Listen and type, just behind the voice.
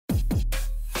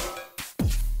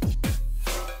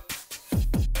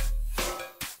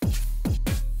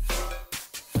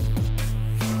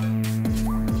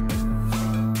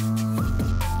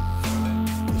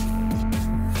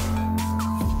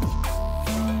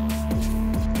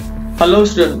Hello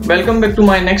student, welcome back to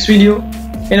my next video.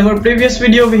 In our previous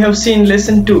video we have seen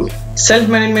lesson 2,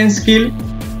 self-management skill.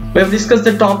 We have discussed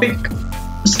the topic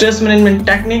stress management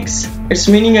techniques, its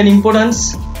meaning and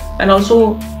importance, and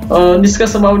also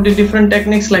discuss about the different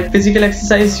techniques like physical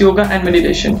exercise, yoga and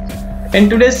meditation. In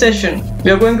today's session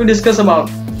we are going to discuss about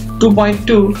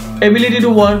 2.2 ability to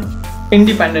work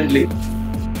independently.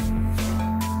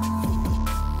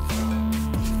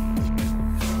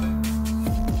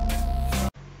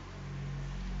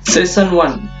 Session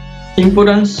 1,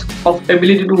 Importance of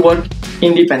ability to work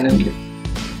independently.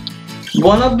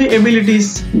 One of the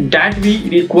abilities that we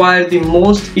require the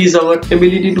most is our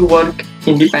ability to work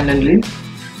independently.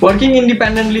 Working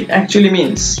independently actually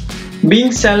means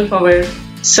being self-aware,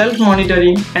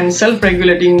 self-monitoring and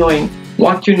self-regulating, knowing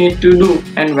what you need to do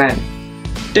and when.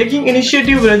 Taking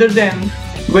initiative rather than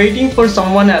waiting for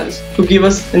someone else to give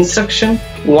us instruction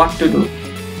what to do.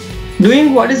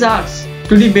 Doing what is ours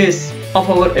to the best of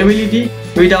our ability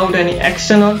without any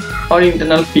external or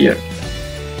internal fear.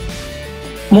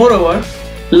 Moreover,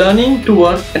 learning to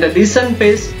work at a decent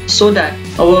pace so that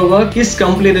our work is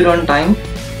completed on time,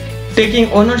 taking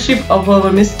ownership of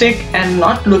our mistake and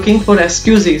not looking for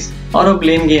excuses or a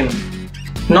blame game,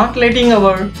 not letting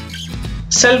our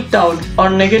self-doubt or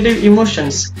negative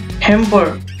emotions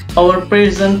hamper our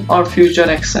present or future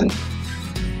action.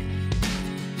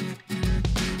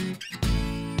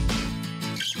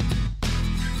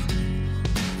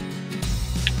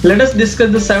 Let us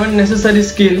discuss the 7 necessary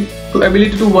skills to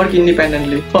ability to work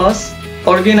independently. First,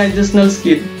 organizational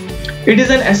skill. It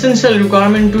is an essential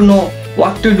requirement to know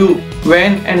what to do,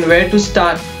 when and where to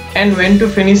start, and when to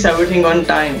finish everything on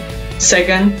time.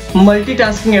 Second,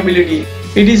 multitasking ability.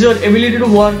 It is your ability to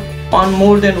work on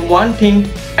more than one thing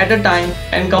at a time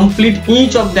and complete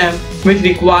each of them with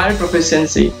required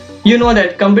proficiency. You know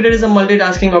that computer is a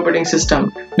multitasking operating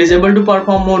system. It is able to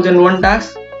perform more than one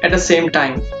task at the same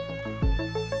time.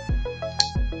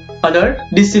 Other,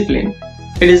 discipline.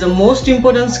 It is the most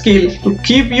important skill to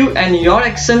keep you and your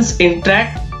actions in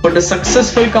track for the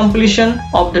successful completion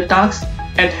of the task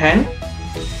at hand.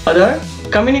 Other,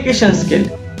 communication skill.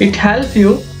 It helps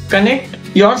you connect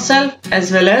yourself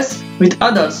as well as with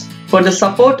others for the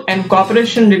support and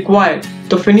cooperation required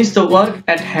to finish the work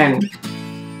at hand.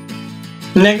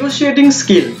 Negotiating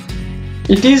skill.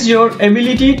 It is your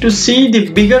ability to see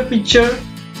the bigger picture.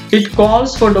 It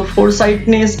calls for the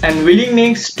foresightness and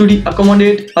willingness to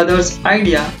accommodate others'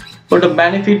 idea for the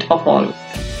benefit of all.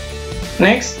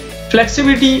 Next,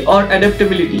 flexibility or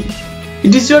adaptability.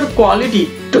 It is your quality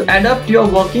to adapt your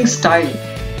working style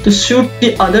to suit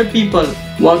the other people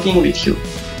working with you.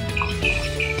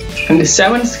 And the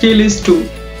 7th skill is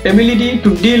ability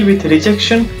to deal with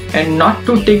rejection and not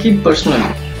to take it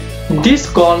personally. This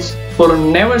calls for a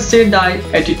never say die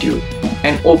attitude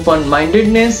and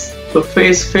open-mindedness to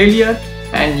face failure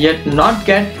and yet not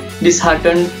get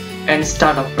disheartened and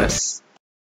start afresh.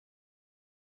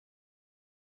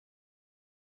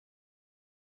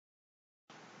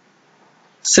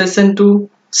 Session 2,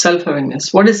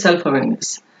 Self-awareness. What is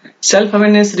self-awareness?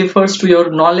 Self-awareness refers to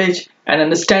your knowledge and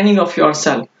understanding of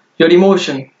yourself, your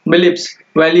emotion, beliefs,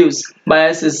 values,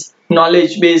 biases,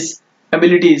 knowledge base,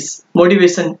 abilities,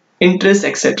 motivation, interests,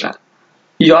 etc.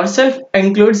 Yourself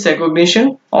includes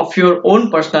recognition of your own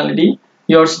personality,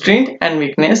 your strength and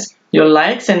weakness, your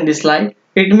likes and dislikes.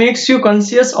 It makes you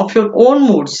conscious of your own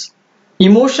moods,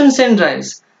 emotions and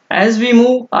drives. As we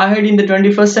move ahead in the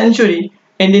 21st century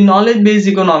in the knowledge-based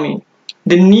economy,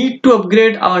 the need to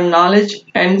upgrade our knowledge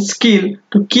and skill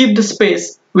to keep the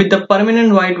space with the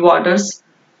permanent white waters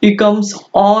becomes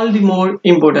all the more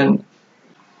important.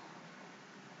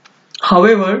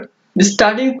 However, the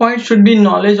starting point should be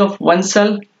knowledge of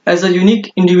oneself as a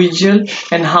unique individual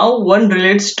and how one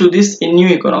relates to this new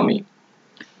economy.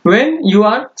 When you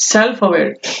are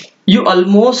self-aware, you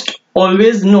almost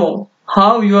always know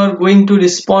how you are going to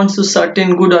respond to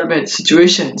certain good or bad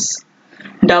situations.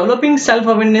 Developing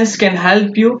self-awareness can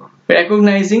help you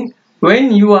recognizing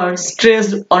when you are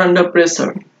stressed or under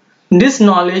pressure. This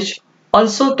knowledge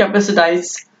also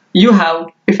capacitates you have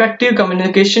effective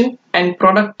communication and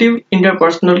productive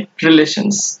interpersonal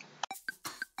relations.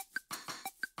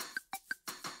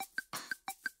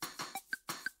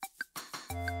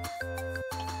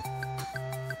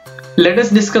 Let us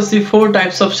discuss the 4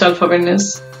 types of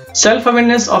self-awareness.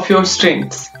 Self-awareness of your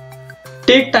strengths.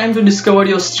 Take time to discover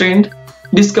your strength.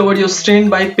 Discover your strength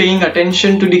by paying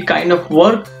attention to the kind of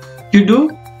work you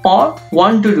do or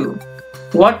want to do.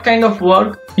 What kind of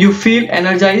work you feel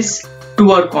energized to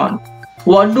work on.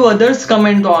 What do others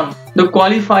comment on the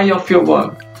quality of your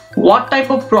work? What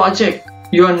type of project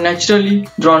you are naturally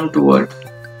drawn toward?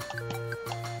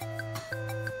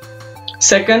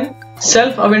 Second,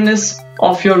 self-awareness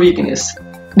of your weakness.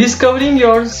 Discovering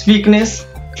your weakness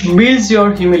builds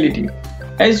your humility.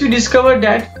 As you discover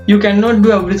that you cannot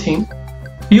do everything,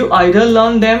 you either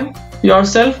learn them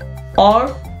yourself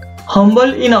or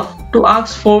humble enough to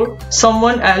ask for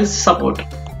someone else's support.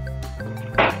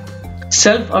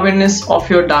 Self-awareness of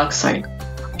your dark side.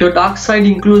 Your dark side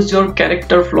includes your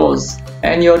character flaws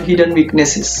and your hidden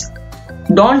weaknesses.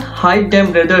 Don't hide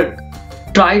them, rather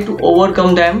try to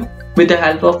overcome them with the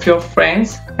help of your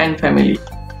friends and family.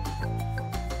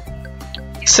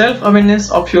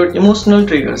 Self-awareness of your emotional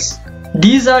triggers.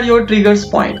 These are your triggers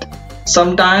point,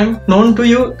 sometimes known to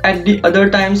you, at the other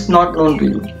times not known to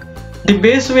you. The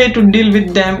best way to deal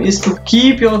with them is to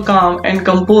keep your calm and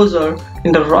composure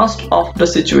in the rest of the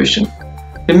situation.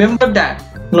 Remember that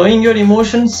knowing your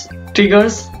emotions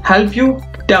triggers help you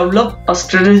develop a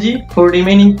strategy for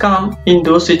remaining calm in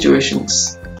those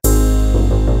situations.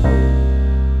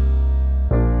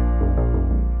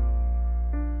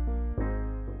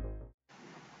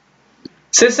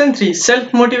 Session 3.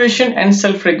 Self-motivation and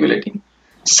self-regulating.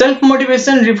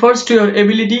 Self-motivation refers to your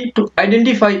ability to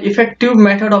identify effective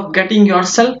method of getting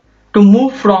yourself to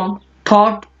move from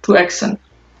thought to action.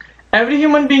 Every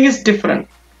human being is different.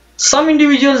 Some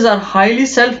individuals are highly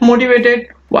self-motivated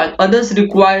while others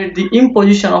require the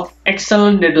imposition of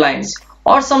external deadlines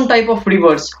or some type of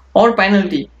rewards or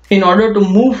penalty in order to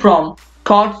move from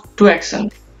thought to action.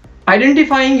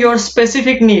 Identifying your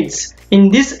specific needs in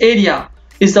this area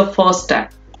is the first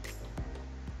step.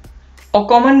 A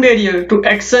common barrier to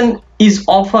action is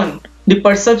often the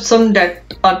perception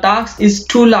that a task is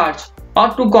too large or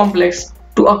too complex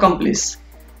to accomplish.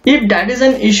 If that is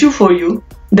an issue for you,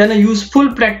 then a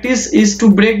useful practice is to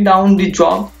break down the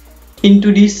job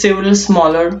into the several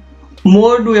smaller,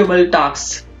 more doable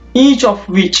tasks, each of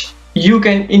which you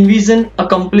can envision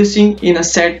accomplishing in a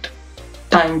set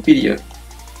time period.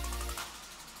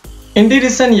 In the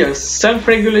recent years,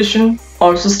 self-regulation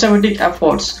or systematic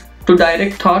efforts to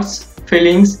direct thoughts,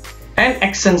 feelings, and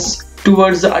actions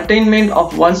towards the attainment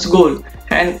of one's goal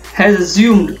and has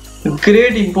assumed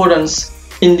great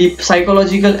importance in the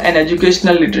psychological and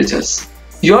educational literatures.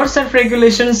 Your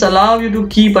self-regulations allow you to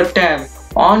keep a tab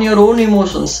on your own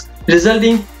emotions,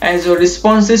 resulting as your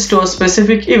responses to a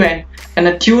specific event, and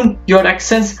attune your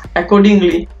actions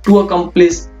accordingly to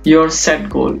accomplish your set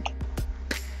goal.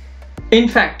 In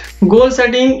fact, goal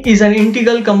setting is an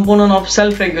integral component of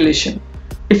self-regulation.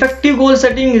 Effective goal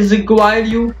setting is required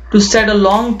you to set a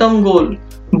long-term goal,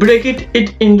 break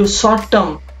it into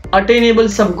short-term, attainable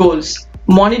sub-goals,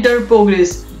 monitor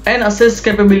progress and assess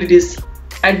capabilities,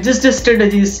 adjust the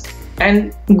strategies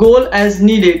and goal as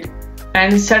needed,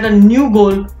 and set a new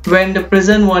goal when the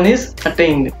present one is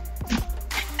attained.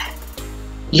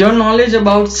 Your knowledge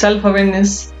about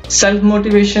self-awareness,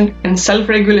 self-motivation and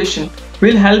self-regulation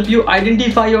will help you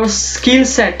identify your skill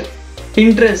set,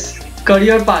 interests,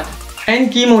 career path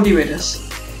and key motivators.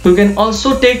 You can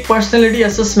also take personality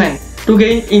assessment to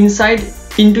gain insight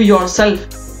into yourself,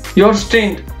 your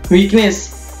strength,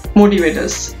 weakness,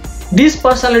 motivators. These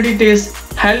personality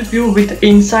tests help you with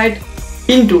insight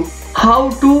into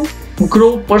how to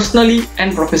grow personally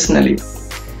and professionally.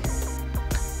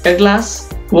 At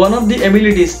last, one of the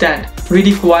abilities that we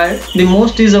require the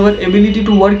most is our ability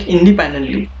to work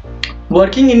independently.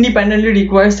 Working independently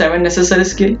requires 7 necessary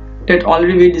skills that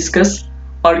already we discussed: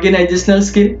 organizational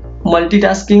skill,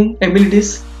 multitasking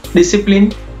abilities,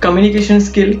 discipline, communication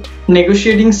skill,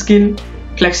 negotiating skill,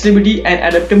 flexibility and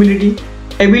adaptability,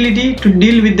 ability to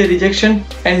deal with the rejection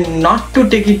and not to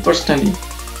take it personally.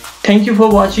 Thank you for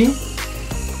watching.